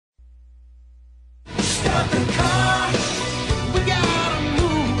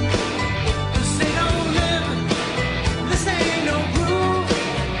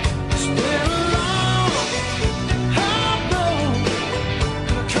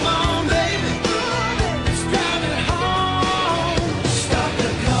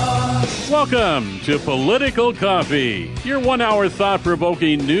Welcome to Political Coffee, your 1 hour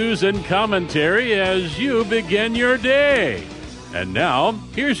thought-provoking news and commentary as you begin your day. And now,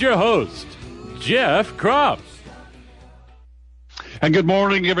 here's your host, Jeff Kropp. And good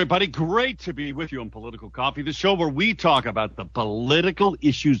morning, everybody. Great to be with you on Political Coffee, the show where we talk about the political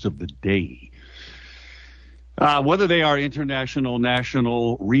issues of the day. Whether they are international,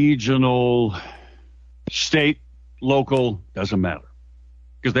 national, regional, state, local, doesn't matter.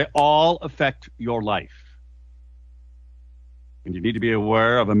 Because they all affect your life. And you need to be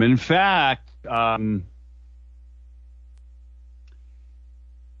aware of them. In fact,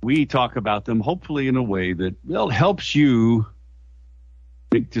 we talk about them hopefully in a way that helps you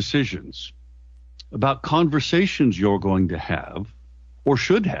make decisions about conversations you're going to have or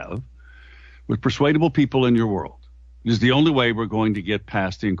should have with persuadable people in your world. It is the only way we're going to get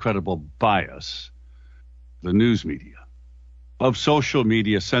past the incredible bias, the news media, of social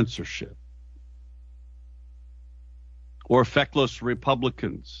media censorship, or feckless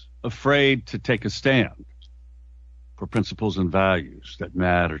Republicans afraid to take a stand for principles and values that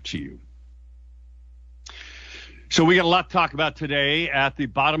matter to you. So we got a lot to talk about today. At the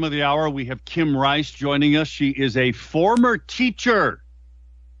bottom of the hour, we have Kim Rice joining us. She is a former teacher,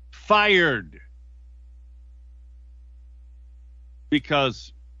 fired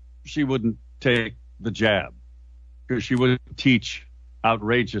because she wouldn't take the jab. She would teach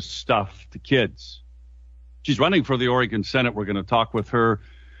outrageous stuff to kids. She's running for the Oregon Senate. We're going to talk with her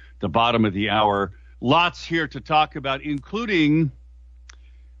at the bottom of the hour. Lots here to talk about, including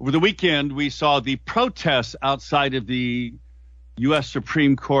over the weekend, we saw the protests outside of the U.S.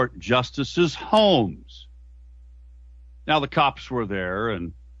 Supreme Court justices' homes. Now, the cops were there,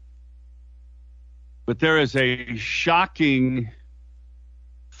 but there is a shocking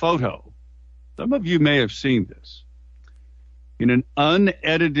photo. Some of you may have seen this. In an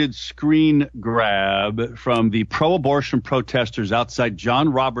unedited screen grab from the pro-abortion protesters outside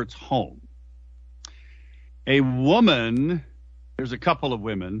John Roberts' home, a woman, there's a couple of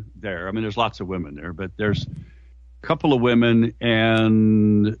women there. I mean, there's lots of women there, but there's a couple of women,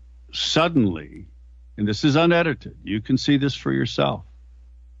 and suddenly, and this is unedited, you can see this for yourself,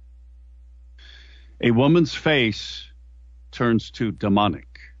 a woman's face turns to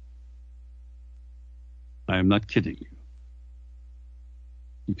demonic. I am not kidding you.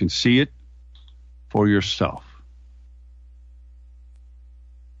 You can see it for yourself.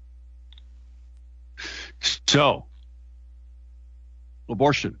 So,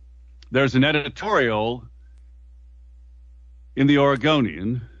 abortion. There's an editorial in the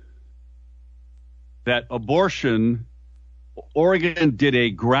Oregonian that Oregon did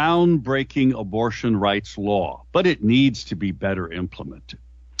a groundbreaking abortion rights law, but it needs to be better implemented.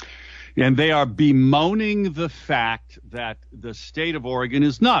 And they are bemoaning the fact that the state of Oregon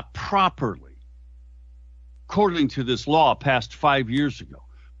is not properly, according to this law passed 5 years ago,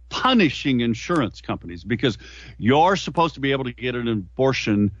 punishing insurance companies because you're supposed to be able to get an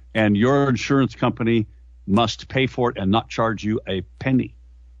abortion and your insurance company must pay for it and not charge you a penny.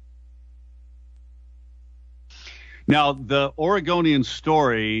 Now, the Oregonian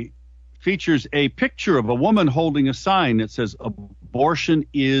story features a picture of a woman holding a sign that says abortion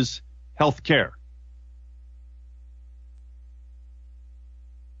is health care.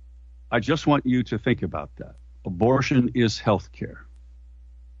 I just want you to think about that. Abortion is health care.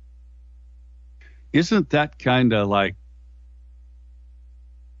 Isn't that kind of like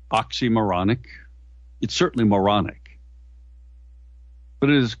oxymoronic? It's certainly moronic.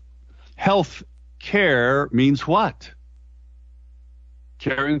 But it is health care means what?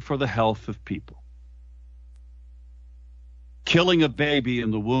 Caring for the health of people. Killing a baby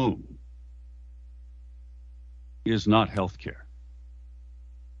in the womb is not health care.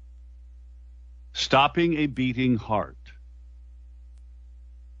 Stopping a beating heart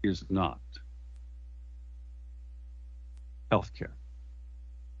is not health care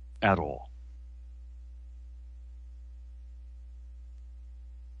at all.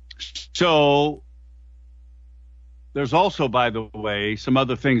 So there's also, by the way, some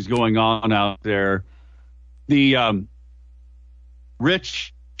other things going on out there. The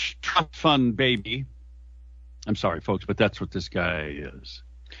rich trust fund baby, I'm sorry, folks, but that's what this guy is.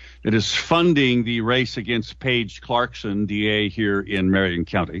 It is funding the race against Paige Clarkson, DA here in Marion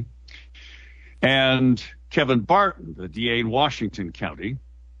County, and Kevin Barton, the DA in Washington County.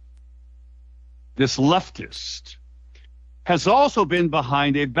 This leftist has also been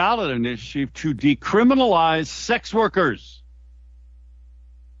behind a ballot initiative to decriminalize sex workers.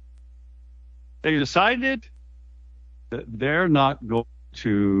 They decided that they're not going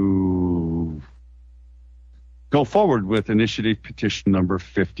to go forward with initiative petition number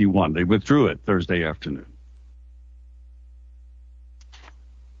 51. They withdrew it Thursday afternoon.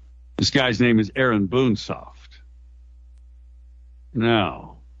 This guy's name is Aaron Boonsoft.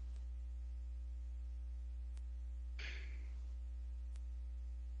 Now,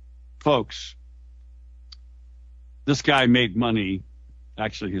 folks, this guy made money,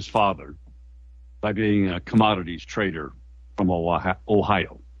 actually his father, by being a commodities trader from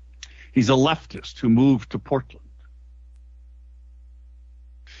Ohio. He's a leftist who moved to Portland.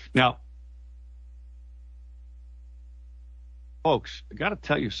 Now, folks, I got to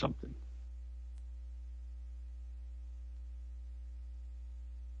tell you something.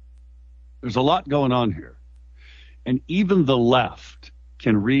 There's a lot going on here. And even the left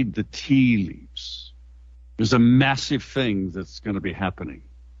can read the tea leaves. There's a massive thing that's going to be happening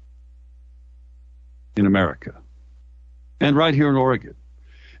in America and right here in Oregon.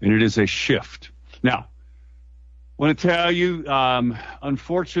 And it is a shift. Now, I want to tell you,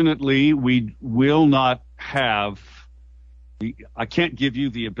 unfortunately, we will not have, I can't give you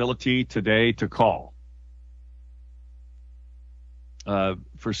the ability today to call.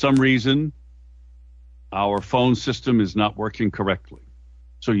 For some reason, our phone system is not working correctly.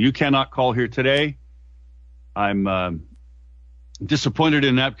 So you cannot call here today. I'm disappointed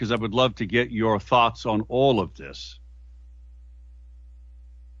in that because I would love to get your thoughts on all of this.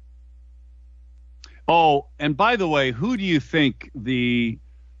 Oh, and by the way, who do you think the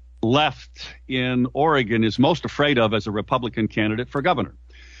left in Oregon is most afraid of as a Republican candidate for governor?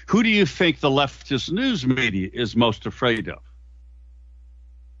 Who do you think the leftist news media is most afraid of?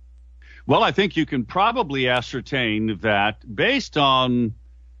 Well, I think you can probably ascertain that based on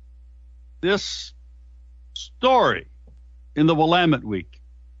this story in the Willamette Week.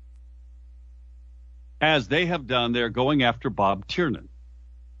 As they have done, they're going after Bob Tiernan,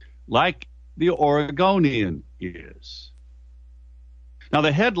 like the Oregonian is. Now,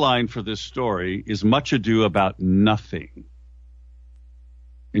 the headline for this story is Much Ado About Nothing.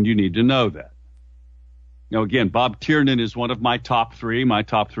 And you need to know that. Now, again, Bob Tiernan is one of my top three. My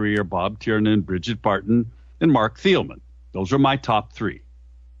top three are Bob Tiernan, Bridget Barton, and Mark Thielman. Those are my top three.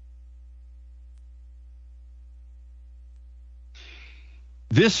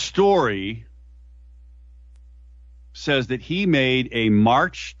 This story says that he made a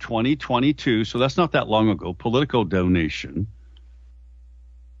March 2022, so that's not that long ago, political donation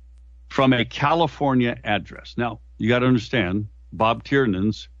from a California address. Now, you got to understand, Bob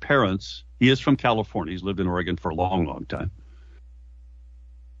Tiernan's parents, he is from California. He's lived in Oregon for a long, long time.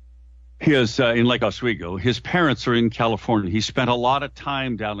 He is in Lake Oswego. His parents are in California. He spent a lot of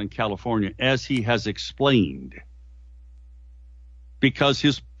time down in California, as he has explained, because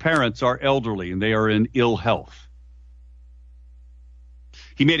his parents are elderly and they are in ill health.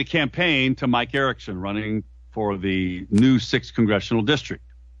 He made a campaign to Mike Erickson running for the new 6th Congressional District.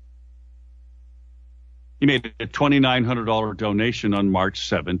 He made a $2,900 donation on March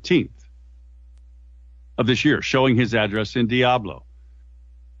 17th of this year, showing his address in Diablo.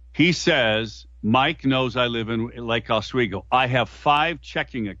 He says, Mike knows I live in Lake Oswego. I have 5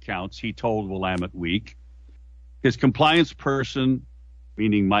 checking accounts, he told Willamette Week. His compliance person,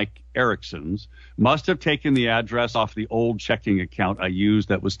 meaning Mike Erickson's, must have taken the address off the old checking account I used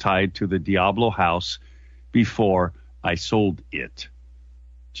that was tied to the Diablo house before I sold it.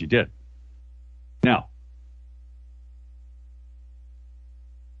 She did. Now,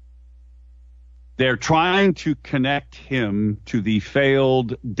 they're trying to connect him to the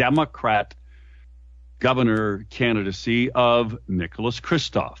failed Democrat governor candidacy of Nicholas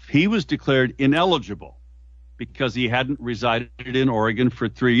Kristof. He was declared ineligible because he hadn't resided in Oregon for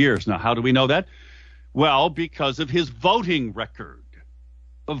 3 years. Now, how do we know that? Well, because of his voting record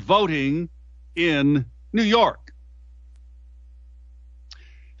of voting in New York.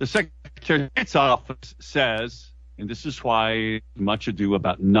 The Secretary of State's office says, and this is why much ado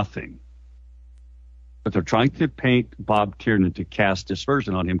about nothing, but they're trying to paint Bob Tiernan to cast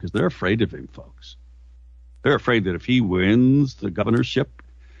dispersion on him because they're afraid of him, folks. They're afraid that if he wins the governorship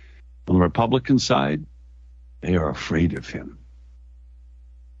on the Republican side, they are afraid of him.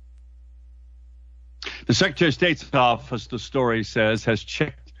 The Secretary of State's office, the story says, has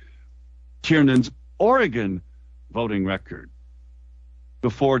checked Tiernan's Oregon voting record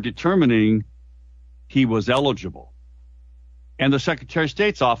before determining he was eligible. And the Secretary of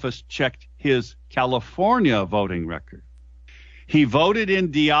State's office checked his California voting record. He voted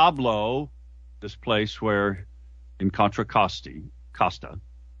in Diablo, this place where, in Contra Costa,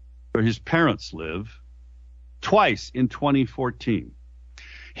 where his parents live, twice in 2014.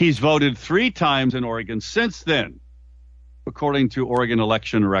 He's voted 3 times in Oregon since then, according to Oregon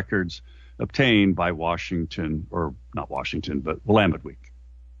election records obtained by Washington, or not Washington, but Willamette Week.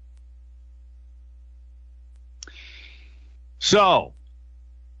 So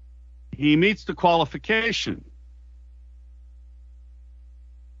he meets the qualification.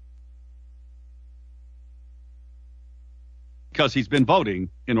 Because he's been voting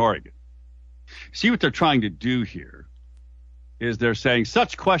in Oregon. See what they're trying to do here is they're saying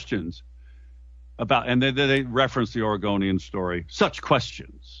such questions about, and they reference the Oregonian story, such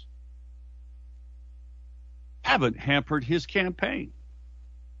questions haven't hampered his campaign.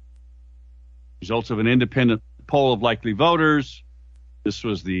 Results of an independent poll of likely voters. This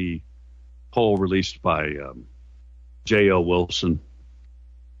was the poll released by J.O. Wilson.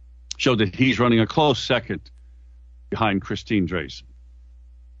 Showed that he's running a close second behind Christine Drazan.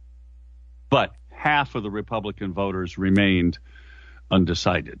 But half of the Republican voters remained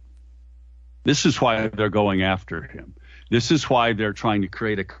undecided. This is why they're going after him. This is why they're trying to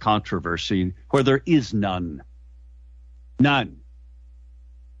create a controversy where there is none. None.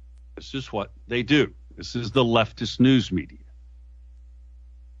 This is what they do. This is the leftist news media.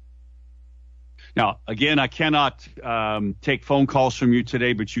 Now, again, I cannot take phone calls from you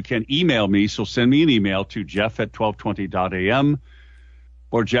today, but you can email me. So send me an email to jeff@1220.am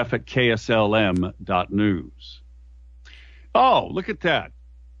or jeff@kslm.news. Oh, look at that.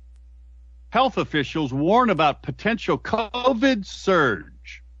 Health officials warn about potential COVID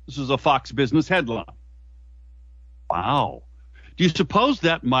surge. This is a Fox Business headline. Wow. Do you suppose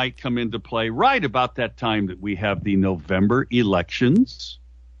that might come into play right about that time that we have the November elections?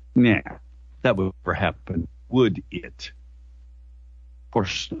 Nah, that would never happen, would it? Of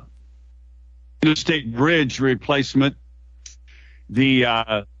course not. Interstate bridge replacement,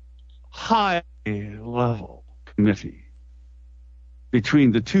 the high-level committee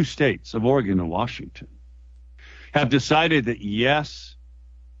between the two states of Oregon and Washington have decided that, yes,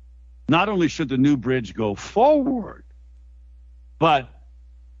 not only should the new bridge go forward, but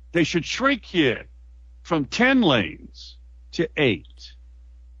they should shrink it from 10 lanes to 8.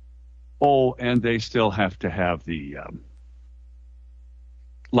 Oh, and they still have to have the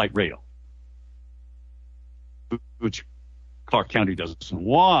light rail, which Clark County doesn't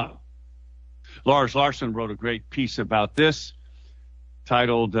want. Lars Larson wrote a great piece about this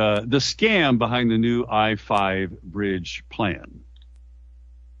titled The Scam Behind the New I-5 Bridge Plan.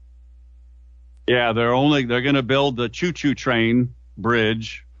 Yeah, they're going to build the choo-choo train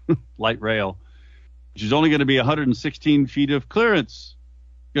bridge, light rail, which is only going to be 116 feet of clearance.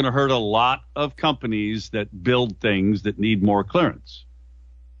 Going to hurt a lot of companies that build things that need more clearance.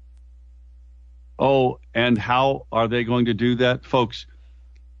 Oh, and how are they going to do that? Folks,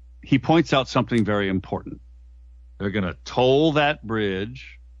 he points out something very important. They're going to toll that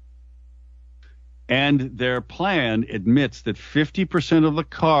bridge, and their plan admits that 50% of the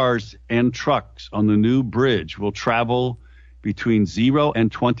cars and trucks on the new bridge will travel between 0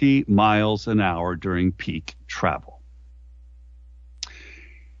 and 20 miles an hour during peak travel.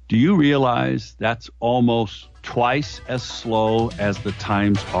 Do you realize that's almost twice as slow as the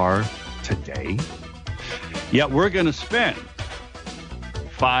times are today? Yet we're going to spend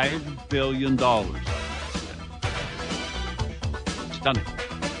 $5 billion. Stunning.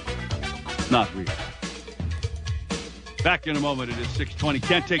 Not real. Back in a moment. It is 6:20.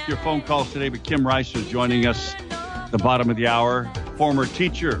 Can't take your phone calls today, but Kim Rice is joining us at the bottom of the hour. Former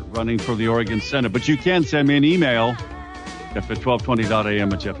teacher running for the Oregon Senate. But you can send me an email.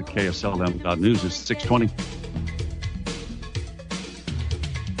 Jeff@1220.am and Jeff@kslm.news. It's 6:20.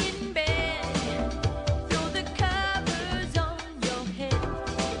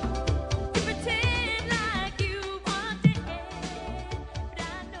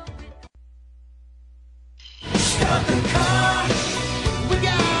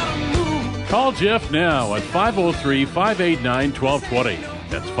 Call Jeff now at 503-589-1220.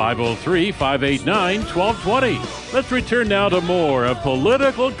 That's 503-589-1220. Let's return now to more of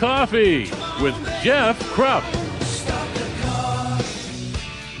Political Coffee with Jeff Krupp.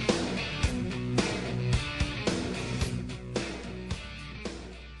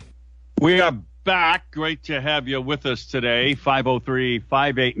 We are back. Great to have you with us today.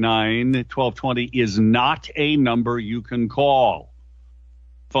 503-589-1220 is not a number you can call.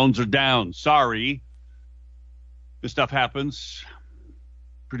 Phones are down. Sorry. This stuff happens.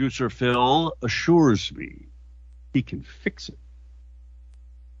 Producer Phil assures me he can fix it.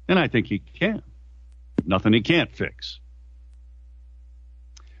 And I think he can. Nothing he can't fix.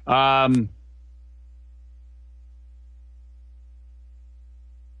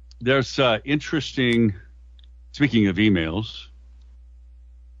 There's interesting, speaking of emails,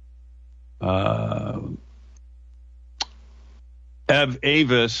 Ev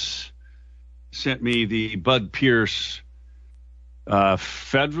Avis sent me the Bud Pierce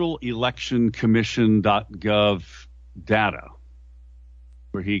Federal Election Commission.gov data,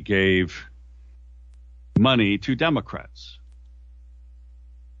 where he gave money to Democrats.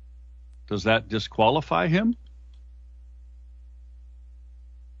 Does that disqualify him?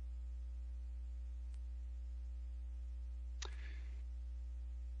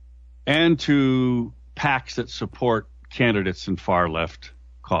 And to PACs that support candidates in far left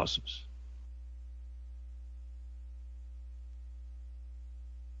causes.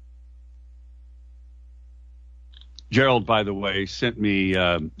 Gerald, by the way, sent me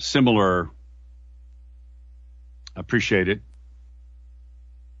similar, appreciate it,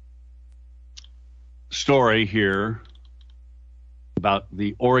 story here about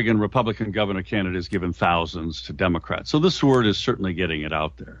the Oregon Republican governor candidate given thousands to Democrats. So this word is certainly getting it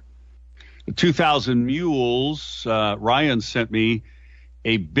out there. The 2,000 mules, Ryan sent me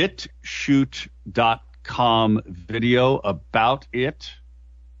a BitChute.com video about it.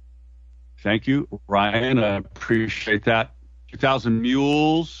 Thank you, Ryan. I appreciate that. 2,000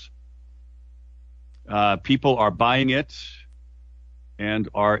 mules. People are buying it and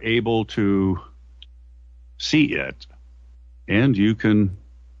are able to see it. And you can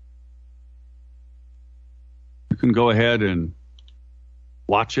go ahead and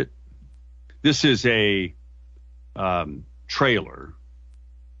watch it. This is a trailer,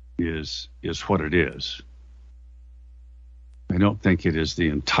 is what it is. I don't think it is the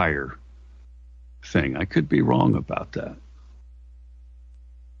entire thing. I could be wrong about that.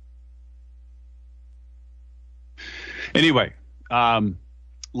 Anyway,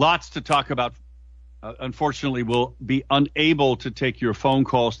 lots to talk about. Unfortunately, we'll be unable to take your phone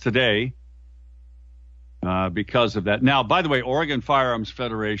calls today because of that. Now, by the way, Oregon Firearms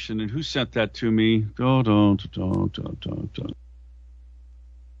Federation, and who sent that to me?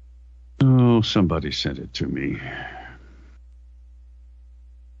 Oh, somebody sent it to me.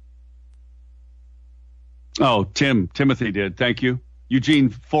 Oh, Timothy did. Thank you. Eugene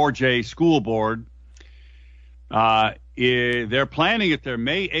 4J School Board. They're planning at their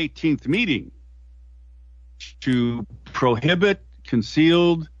May 18th meeting to prohibit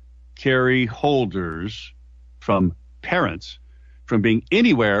concealed carry holders from parents from being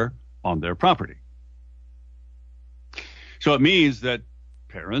anywhere on their property. So it means that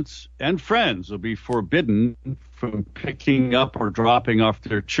parents and friends will be forbidden from picking up or dropping off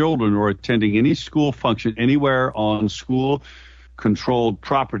their children or attending any school function anywhere on school-controlled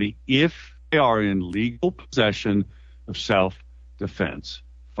property if they are in legal possession of self-defense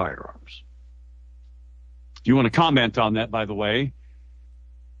firearms. If you want to comment on that, by the way,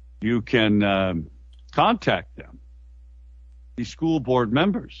 you can contact them. The school board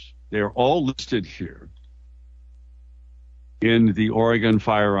members, they're all listed here in the Oregon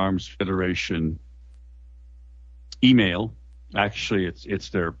Firearms Federation email. Actually, it's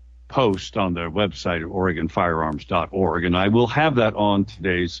their post on their website at OregonFirearms.org, and I will have that on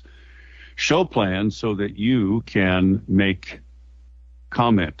today's show plan so that you can make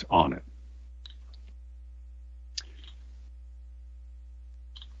comment on it.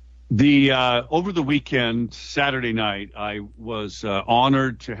 Over the weekend, Saturday night, I was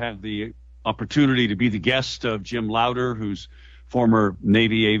honored to have the opportunity to be the guest of Jim Lauder, who's former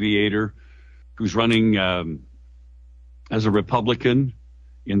Navy aviator, who's running as a Republican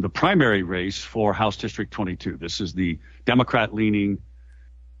in the primary race for House District 22. This is the Democrat-leaning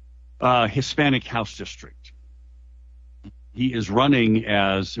Hispanic House District. He is running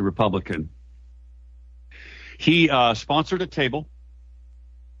as a Republican. He sponsored a table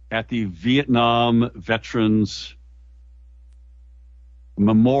at the Vietnam Veterans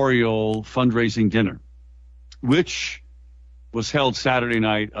Memorial fundraising dinner, which was held Saturday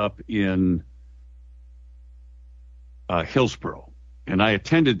night up in Hillsborough. And I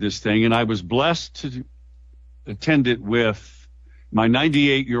attended this thing, and I was blessed to attend it with my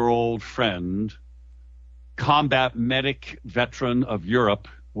 98-year-old friend, combat medic veteran of Europe,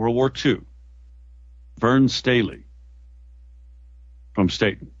 World War II, Vern Staley from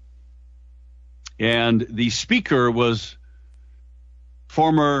Staten. And the speaker was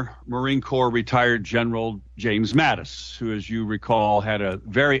former Marine Corps retired General James Mattis, who, as you recall, had a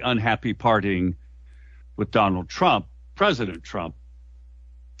very unhappy parting with Donald Trump, President Trump.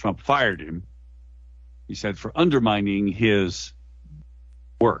 Trump fired him, he said, for undermining his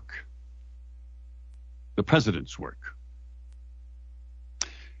work, the president's work.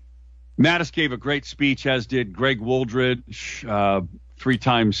 Mattis gave a great speech, as did Greg Wooldridge,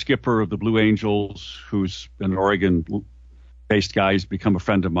 three-time skipper of the Blue Angels, who's an Oregon-based guy. He's become a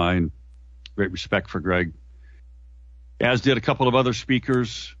friend of mine. Great respect for Greg. As did a couple of other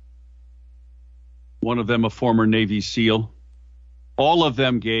speakers. one of them a former Navy SEAL. All of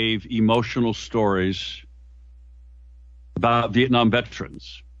them gave emotional stories about Vietnam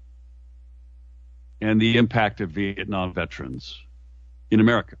veterans and the impact of Vietnam veterans in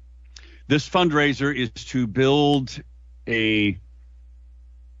America. This fundraiser is to build a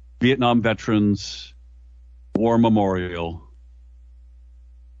Vietnam Veterans War Memorial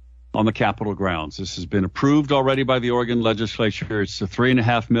on the Capitol grounds. This has been approved already by the Oregon legislature. It's a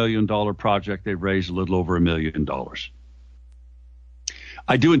 $3.5 million project. They've raised a little over $1 million.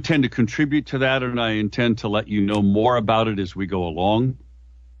 I do intend to contribute to that, and I intend to let you know more about it as we go along.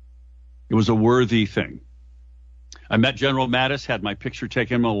 It was a worthy thing. I met General Mattis, had my picture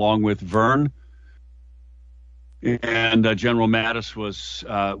taken along with Vern, and General Mattis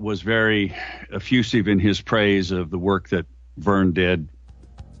was very effusive in his praise of the work that Vern did,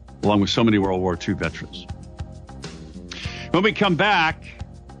 along with so many World War II veterans. When we come back,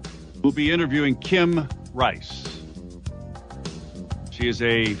 we'll be interviewing Kim Rice. She is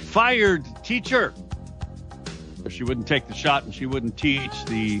a fired teacher. She wouldn't take the shot and she wouldn't teach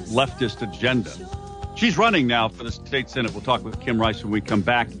the leftist agenda. She's running now for the state Senate. We'll talk with Kim Rice when we come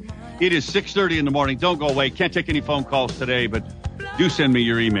back. It is 6:30 in the morning. Don't go away. Can't take any phone calls today, but do send me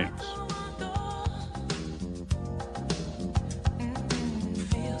your emails.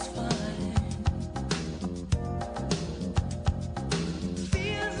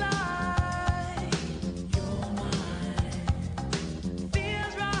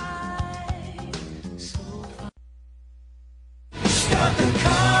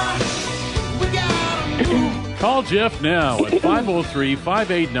 Call Jeff now at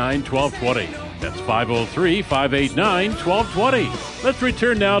 503-589-1220. That's 503-589-1220. Let's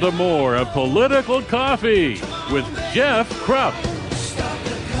return now to more of Political Coffee with Jeff Krupp.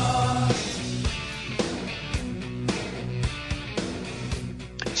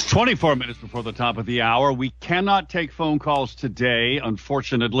 It's 24 minutes before the top of the hour. We cannot take phone calls today,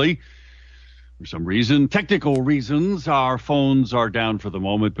 unfortunately. For some reason, technical reasons, our phones are down for the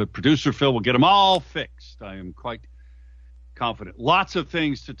moment, but producer Phil will get them all fixed. I am quite confident. Lots of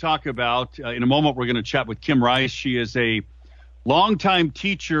things to talk about. In a moment, we're going to chat with Kim Rice. She is a longtime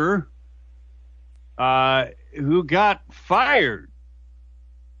teacher who got fired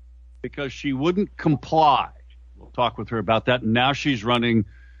because she wouldn't comply. We'll talk with her about that. And now she's running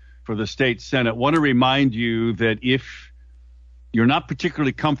for the state Senate. Want to remind you that if you're not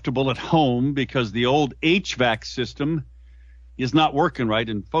particularly comfortable at home because the old HVAC system is not working right,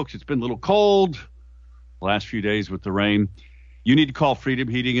 and folks, it's been a little cold the last few days with the rain, you need to call Freedom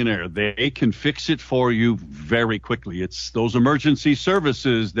Heating and Air. They can fix it for you very quickly. It's those emergency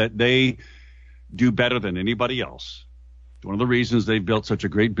services that they do better than anybody else. It's one of the reasons they've built such a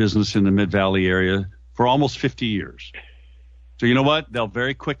great business in the Mid-Valley area for almost 50 years. So you know what? They'll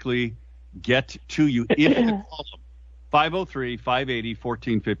very quickly get to you if you call them.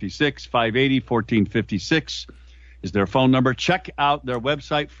 503-580-1456, 580-1456 is their phone number. Check out their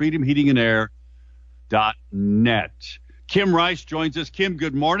website, freedomheatingandair.net. Kim Rice joins us. Kim,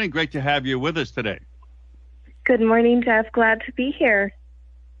 good morning. Great to have you with us today. Good morning, Jeff. Glad to be here.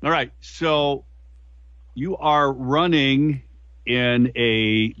 All right. So you are running in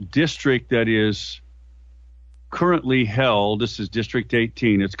a district that is currently held. This is District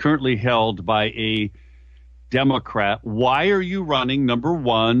 18. It's currently held by a Democrat. Why are you running, number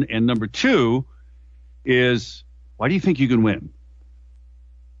one? And number two is, why do you think you can win?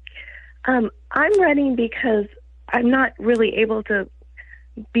 I'm running because I'm not really able to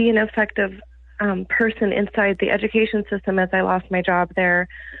be an effective person inside the education system as I lost my job there.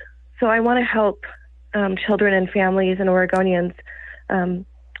 So I want to help children and families and Oregonians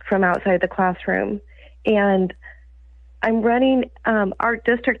from outside the classroom. And I'm running, our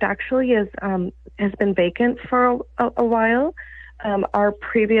district actually has been vacant for a while. Our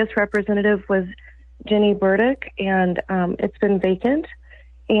previous representative was Jenny Burdick, and it's been vacant.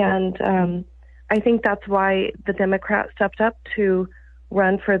 And I think that's why the Democrat stepped up to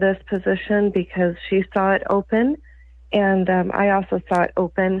run for this position, because she saw it open, and I also saw it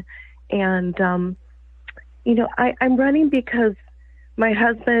open. And, I'm running because my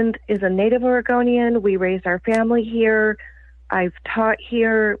husband is a native Oregonian. We raised our family here. I've taught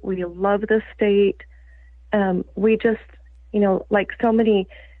here. We love the state. We just, like so many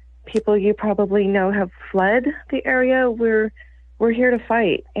people you probably know have fled the area, we're here to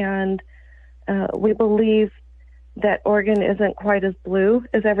fight. And we believe that Oregon isn't quite as blue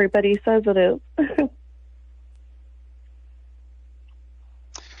as everybody says it is.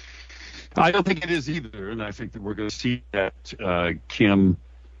 I don't think it is either, and I think that we're going to see that, Kim,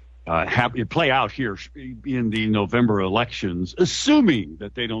 play out here in the November elections, assuming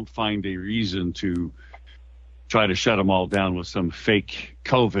that they don't find a reason to try to shut them all down with some fake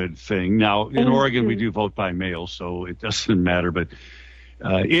COVID thing. Now, in Oregon, we do vote by mail, so it doesn't matter. But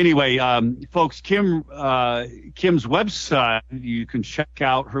anyway, folks, Kim's website, you can check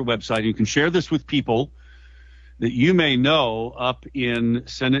out her website. You can share this with people that you may know up in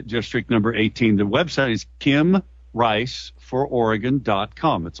Senate District number 18. The website is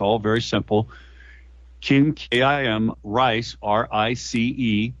KimRiceForOregon.com. It's all very simple. Kim, K-I-M, Rice,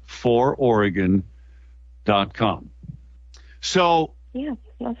 R-I-C-E, for Oregon.com. So yeah,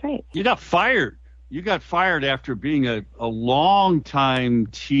 that's right. You got fired. You got fired after being a long-time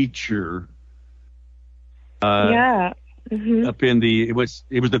teacher. Yeah. Up in it was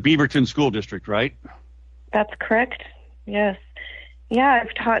the Beaverton School District, right? That's correct. Yes. Yeah,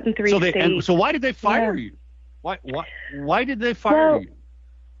 I've taught in 3 states. So why did they fire you? Why did they fire you?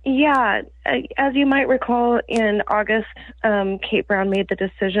 Yeah, as you might recall, in August, Kate Brown made the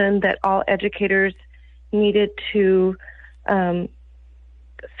decision that all educators needed to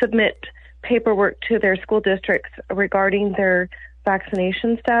submit paperwork to their school districts regarding their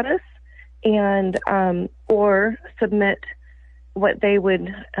vaccination status, and or submit what they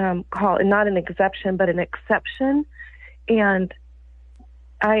would call not an exception but an exception. And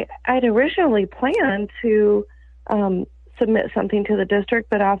I'd originally planned to submit something to the district,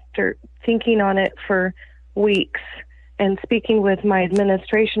 but after thinking on it for weeks and speaking with my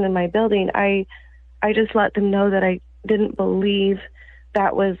administration in my building, I just let them know that I didn't believe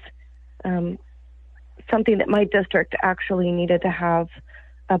that was something that my district actually needed to have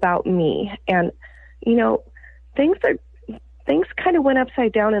about me. And, things kind of went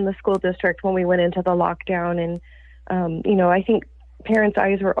upside down in the school district when we went into the lockdown. And, I think parents'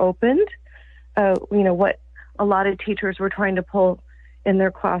 eyes were opened, what a lot of teachers were trying to pull in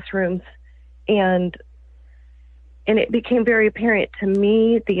their classrooms. And it became very apparent to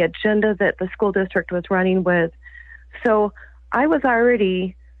me the agenda that the school district was running with. So I was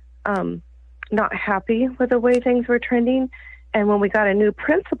already not happy with the way things were trending. And when we got a new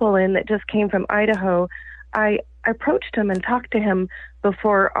principal in that just came from Idaho, I approached him and talked to him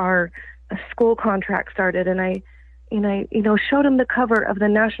before our school contract started. And I showed him the cover of the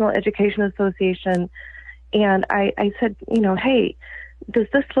National Education Association. And I said, hey, does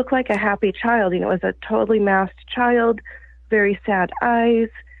this look like a happy child? It was a totally masked child, very sad eyes.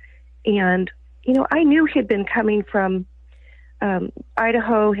 And, I knew he'd been coming from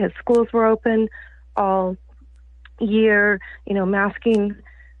Idaho. His schools were open all year. Masking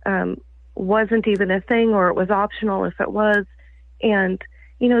wasn't even a thing, or it was optional if it was. And,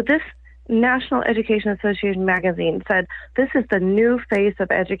 this National Education Association magazine said, this is the new face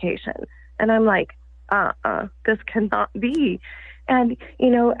of education. And I'm like, this cannot be. And,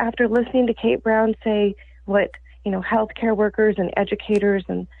 after listening to Kate Brown say what, healthcare workers and educators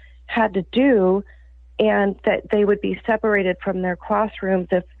had to do, and that they would be separated from their classrooms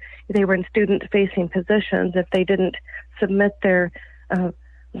if they were in student-facing positions, if they didn't submit their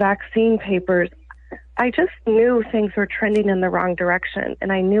vaccine papers, I just knew things were trending in the wrong direction,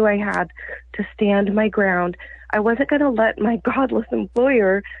 and I knew I had to stand my ground. I wasn't going to let my godless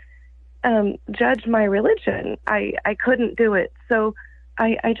employer judge my religion. I couldn't do it. So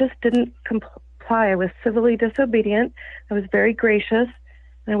I just didn't comply. I was civilly disobedient. I was very gracious.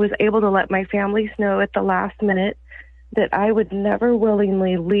 And I was able to let my families know at the last minute that I would never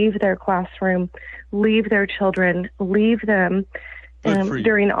willingly leave their classroom, leave their children, leave them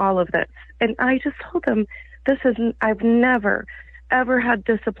during all of this. And I just told them, I've never, ever had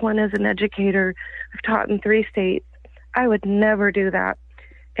discipline as an educator. I've taught in 3 states. I would never do that.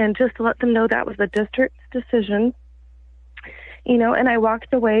 And just to let them know that was the district's decision, and I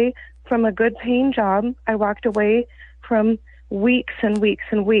walked away from a good paying job. I walked away from weeks and weeks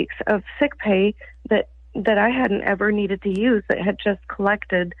and weeks of sick pay that I hadn't ever needed to use, that had just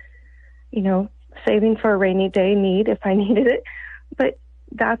collected, saving for a rainy day need if I needed it. But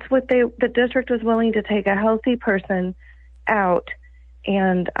that's what the district was willing to take a healthy person out.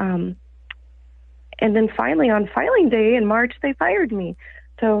 And then finally on filing day in March, they fired me.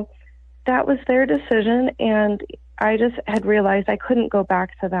 So that was their decision, and I just had realized I couldn't go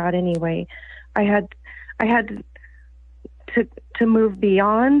back to that anyway. I had to move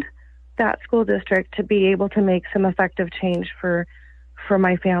beyond that school district to be able to make some effective change for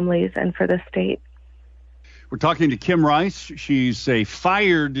my families and for the state. We're talking to Kim Rice. She's a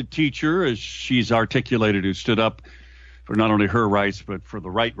fired teacher, as she's articulated, who stood up for not only her rights, but for the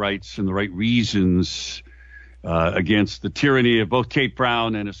right rights and the right reasons against the tyranny of both Kate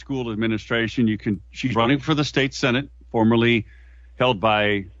Brown and a school administration. She's running for the state Senate, formerly held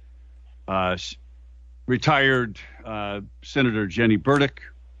by retired Senator Jenny Burdick.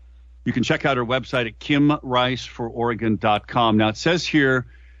 You can check out her website at kimricefororegon.com. Now, it says here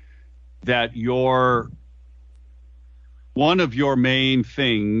that one of your main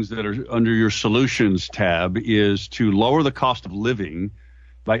things that are under your solutions tab is to lower the cost of living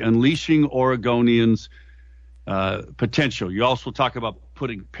by unleashing Oregonians' potential. You also talk about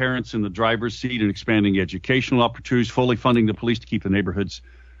putting parents in the driver's seat and expanding educational opportunities, fully funding the police to keep the neighborhoods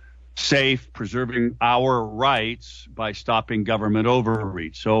safe, preserving our rights by stopping government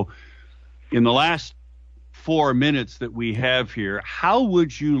overreach. So in the last 4 minutes that we have here, how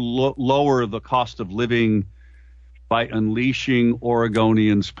would you lower the cost of living by unleashing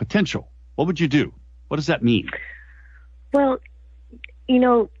Oregonians' potential? What would you do? What does that mean? Well,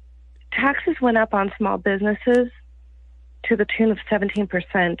 taxes went up on small businesses to the tune of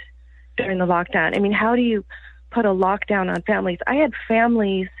 17% during the lockdown. I mean, how do you put a lockdown on families? I had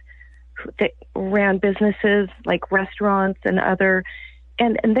families that ran businesses like restaurants and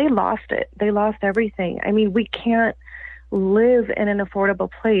and they lost it. They lost everything. I mean, we can't live in an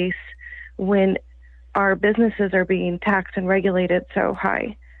affordable place when our businesses are being taxed and regulated so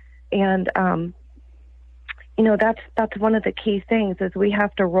high. And, that's one of the key things is we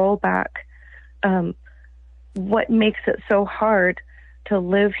have to roll back what makes it so hard to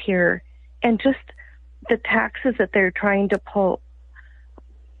live here, and just the taxes that they're trying to pull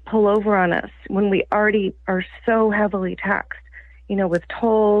over on us when we already are so heavily taxed, with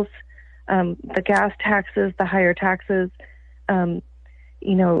tolls, the gas taxes, the higher taxes.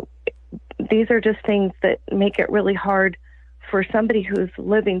 These are just things that make it really hard for somebody who's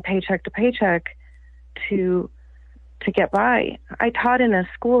living paycheck to paycheck to get by. I taught in a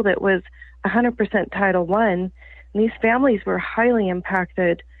school that was 100% Title I, and these families were highly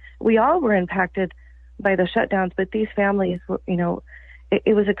impacted. We all were impacted by the shutdowns, but these families were,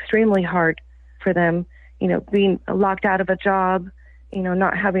 it was extremely hard for them, being locked out of a job,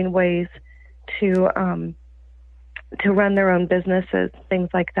 not having ways to run their own businesses, things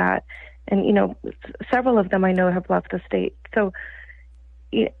like that. And, several of them I know have left the state. So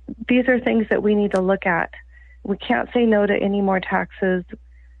these are things that we need to look at. We can't say no to any more taxes.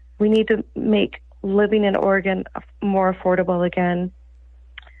 We need to make living in Oregon more affordable again.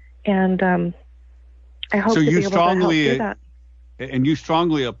 And I hope to be able to help do that. And you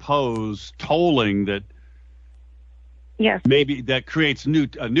strongly oppose tolling that. Yes. Maybe that creates a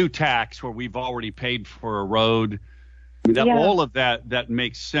new tax where we've already paid for a road. All of that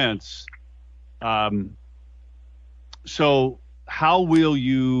makes sense. So how do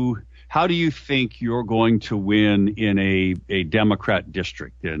you think you're going to win in a Democrat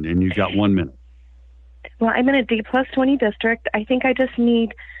district? And you've got 1 minute. Well, I'm in a D+20 district. I think I just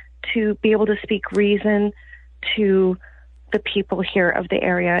need to be able to speak reason to the people here of the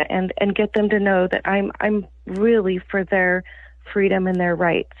area and get them to know that I'm really for their freedom and their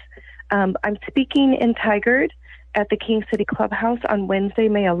rights. I'm speaking in Tigard at the King City Clubhouse on Wednesday,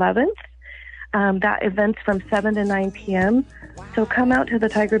 May 11th. That event's from 7 to 9 p.m. So come out to the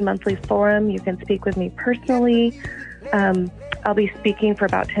Tigard Monthly Forum. You can speak with me personally. I'll be speaking for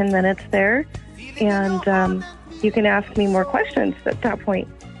about 10 minutes there. And you can ask me more questions at that point.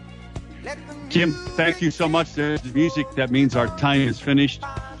 Kim, thank you so much. There's the music. That means our time is finished.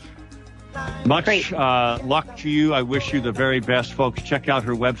 Much luck to you. I wish you the very best, folks. Check out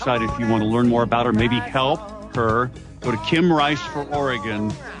her website if you want to learn more about her, maybe help her. Go to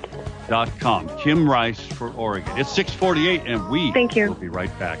kimricefororegon.com. Kim Rice for Oregon. It's 6:48, and we will be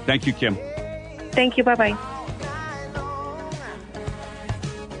right back. Thank you, Kim. Thank you. Bye-bye.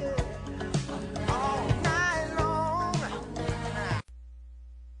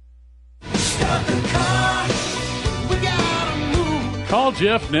 Call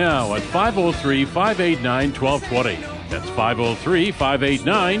Jeff now at 503-589-1220. That's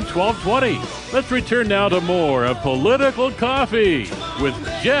 503-589-1220. Let's return now to more of Political Coffee with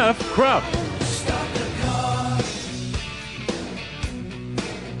Jeff Krupp.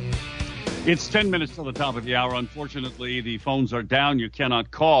 It's 10 minutes till the top of the hour. Unfortunately, the phones are down. You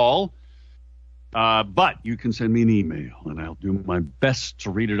cannot call. But you can send me an email, and I'll do my best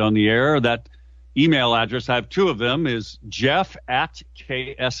to read it on the air. That email address, I have two of them, is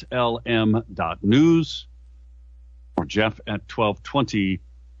jeff@kslm.news or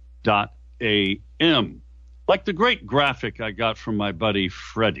jeff@1220.am. Like the great graphic I got from my buddy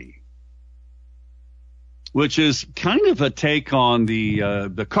Freddie, which is kind of a take on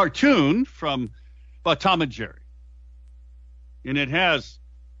the cartoon from Tom and Jerry. And it has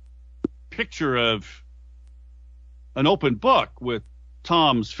a picture of an open book with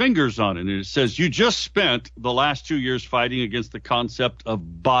Tom's fingers on it, and it says, you just spent the last 2 years fighting against the concept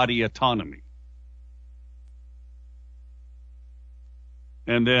of body autonomy.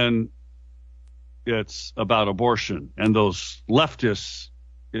 And then it's about abortion. And those leftists,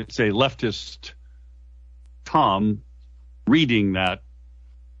 it's a leftist Tom reading that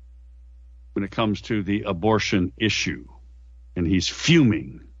when it comes to the abortion issue. And he's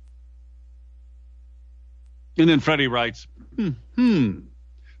fuming. And then Freddie writes,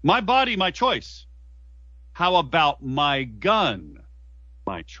 my body, my choice. How about my gun,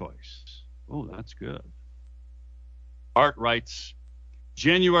 my choice? Oh, that's good. Art writes,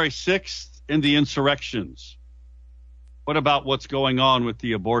 January 6th and the insurrections. What about what's going on with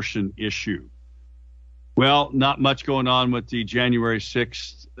the abortion issue? Well, not much going on with the January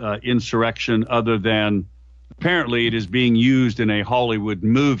 6th insurrection other than apparently it is being used in a Hollywood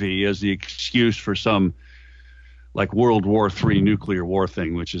movie as the excuse for some like World War III nuclear war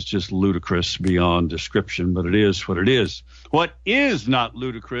thing, which is just ludicrous beyond description, but it is what it is. What is not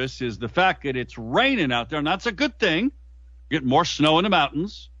ludicrous is the fact that it's raining out there, and that's a good thing. Get more snow in the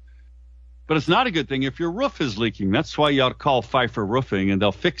mountains. But it's not a good thing if your roof is leaking. That's why you ought to call Pfeiffer Roofing, and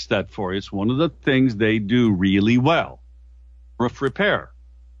they'll fix that for you. It's one of the things they do really well. Roof repair.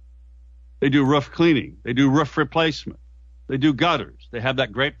 They do roof cleaning. They do roof replacement. They do gutters. They have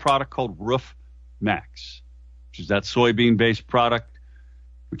that great product called Roof Max, which is that soybean-based product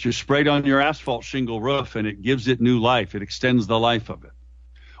which is sprayed on your asphalt shingle roof, and it gives it new life. It extends the life of it.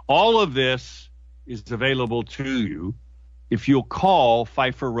 All of this is available to you if you'll call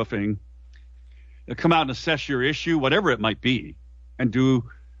Pfeiffer Roofing. They'll come out and assess your issue, whatever it might be, and they'll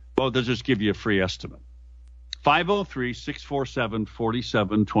just give you a free estimate.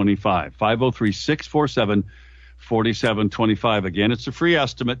 503-647-4725. 503-647-4725. Again, it's a free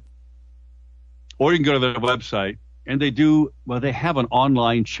estimate. Or you can go to their website, and they have an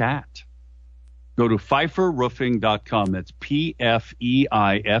online chat. Go to PfeifferRoofing.com. That's Pfeifer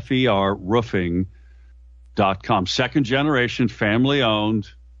roofing.com. Second generation, family owned.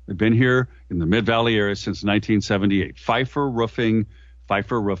 They've been here in the Mid-Valley area since 1978. Pfeiffer Roofing,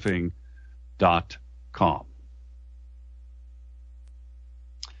 PfeifferRoofing.com.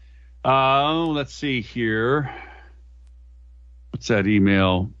 Let's see here. What's that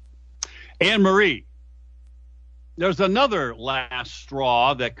email? Anne Marie. There's another last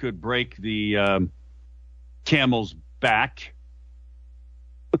straw that could break the camel's back.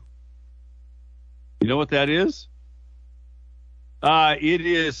 You know what that is? It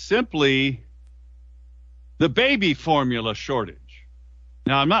is simply the baby formula shortage.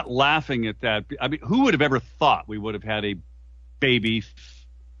 Now, I'm not laughing at that. I mean, who would have ever thought we would have had a baby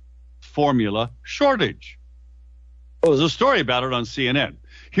formula shortage? Well, there's a story about it on CNN.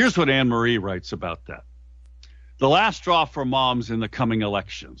 Here's what Anne Marie writes about that. The last straw for moms in the coming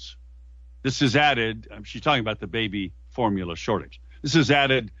elections. This is added, she's talking about the baby formula shortage. This is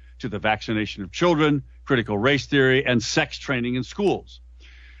added to the vaccination of children, critical race theory, and sex training in schools.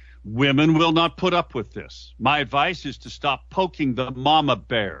 Women will not put up with this. My advice is to stop poking the mama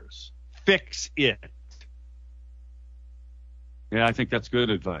bears. Fix it. Yeah, I think that's good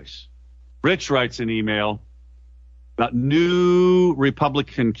advice. Rich writes an email about new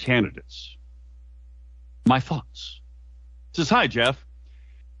Republican candidates. My thoughts. Says, hi, Jeff.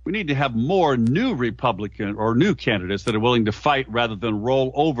 We need to have more new Republican or new candidates that are willing to fight rather than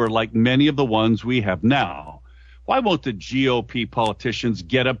roll over like many of the ones we have now. Why won't the GOP politicians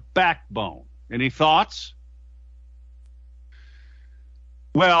get a backbone? Any thoughts?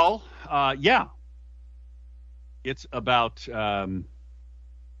 Well, yeah. It's about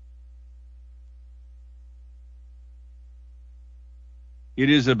it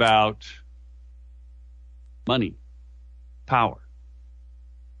is about money, power.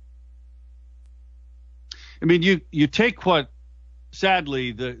 I mean, you take what,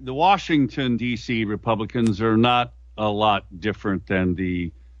 sadly, the Washington, D.C. Republicans are not a lot different than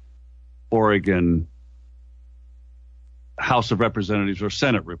the Oregon House of Representatives or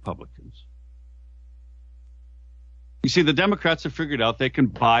Senate Republicans. You see, the Democrats have figured out they can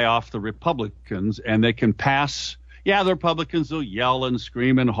buy off the Republicans and they can pass. Yeah, the Republicans will yell and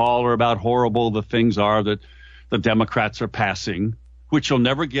scream and holler about horrible the things are that the Democrats are passing, which will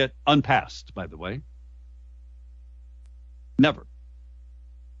never get unpassed, by the way. Never.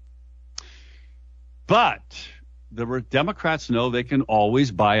 But the Democrats know they can always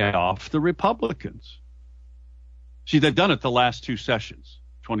buy off the Republicans. See, they've done it the last two sessions,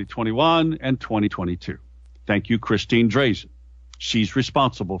 2021 and 2022. Thank you, Christine Drazen. She's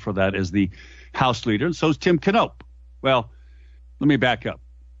responsible for that as the House leader, and so is Tim Knopp. Well, let me back up.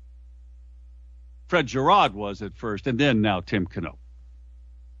 Fred Gerard was at first, and then now Tim Knopp.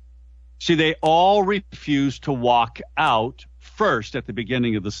 See, they all refused to walk out first at the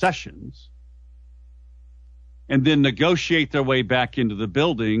beginning of the sessions and then negotiate their way back into the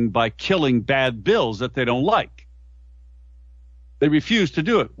building by killing bad bills that they don't like. They refused to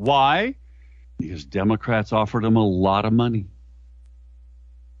do it. Why? Because Democrats offered them a lot of money.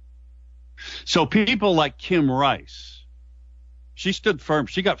 So people like Kim Rice, she stood firm.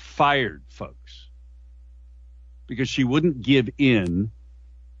 She got fired, folks, because she wouldn't give in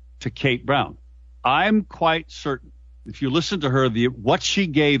to Kate Brown. I'm quite certain, if you listen to her, what she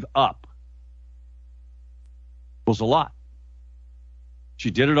gave up was a lot.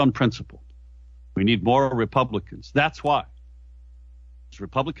 She did it on principle. We need more Republicans. That's why.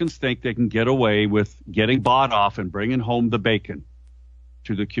 Republicans think they can get away with getting bought off and bringing home the bacon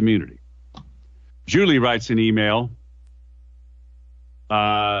to the community. Julie writes an email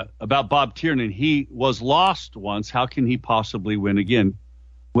about Bob Tiernan. He was lost once. How can he possibly win again?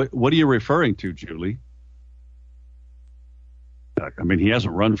 What are you referring to, Julie? I mean, he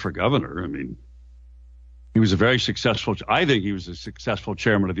hasn't run for governor. I mean, he was a very successful, I think he was a successful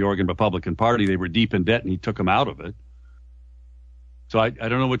chairman of the Oregon Republican Party. They were deep in debt and he took them out of it. So I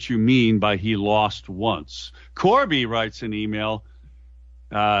don't know what you mean by he lost once. Corby writes an email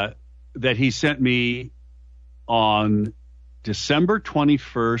that he sent me on December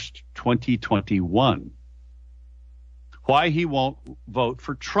 21st, 2021. Why he won't vote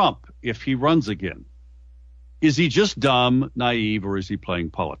for Trump if he runs again. Is he just dumb, naive, or is he playing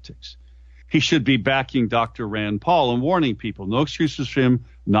politics? He should be backing Dr. Rand Paul and warning people. No excuses for him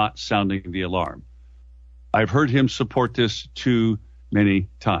not sounding the alarm. I've heard him support this too many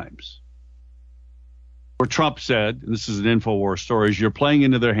times. Where Trump said, and this is an InfoWars story, you're playing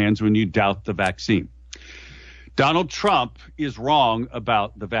into their hands when you doubt the vaccine. Donald Trump is wrong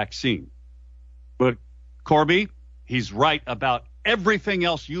about the vaccine. But Corby, he's right about everything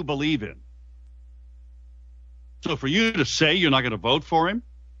else you believe in. So for you to say you're not going to vote for him,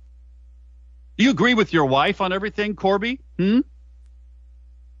 do you agree with your wife on everything, Corby?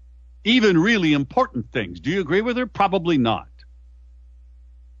 Even really important things. Do you agree with her? Probably not.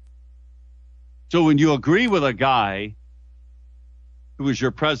 So when you agree with a guy who is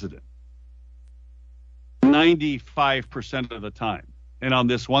your president, 95% of the time, and on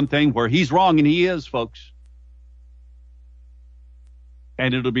this one thing where he's wrong, and he is, folks,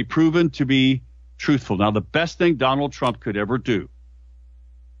 and it'll be proven to be truthful. Now, the best thing Donald Trump could ever do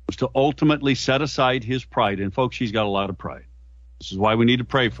was to ultimately set aside his pride. And, folks, he's got a lot of pride. This is why we need to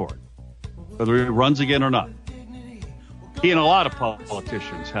pray for it, whether he runs again or not. He and a lot of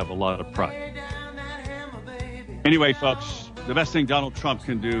politicians have a lot of pride. Anyway, folks, the best thing Donald Trump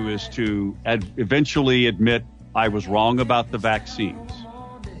can do is to eventually admit I was wrong about the vaccines,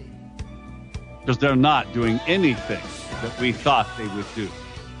 because they're not doing anything that we thought they would do.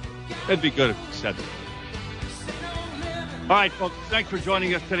 It'd be good if he said it. All right, folks, thanks for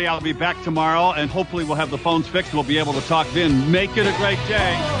joining us today. I'll be back tomorrow, and hopefully we'll have the phones fixed. We'll be able to talk then. Make it a great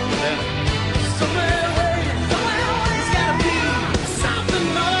day.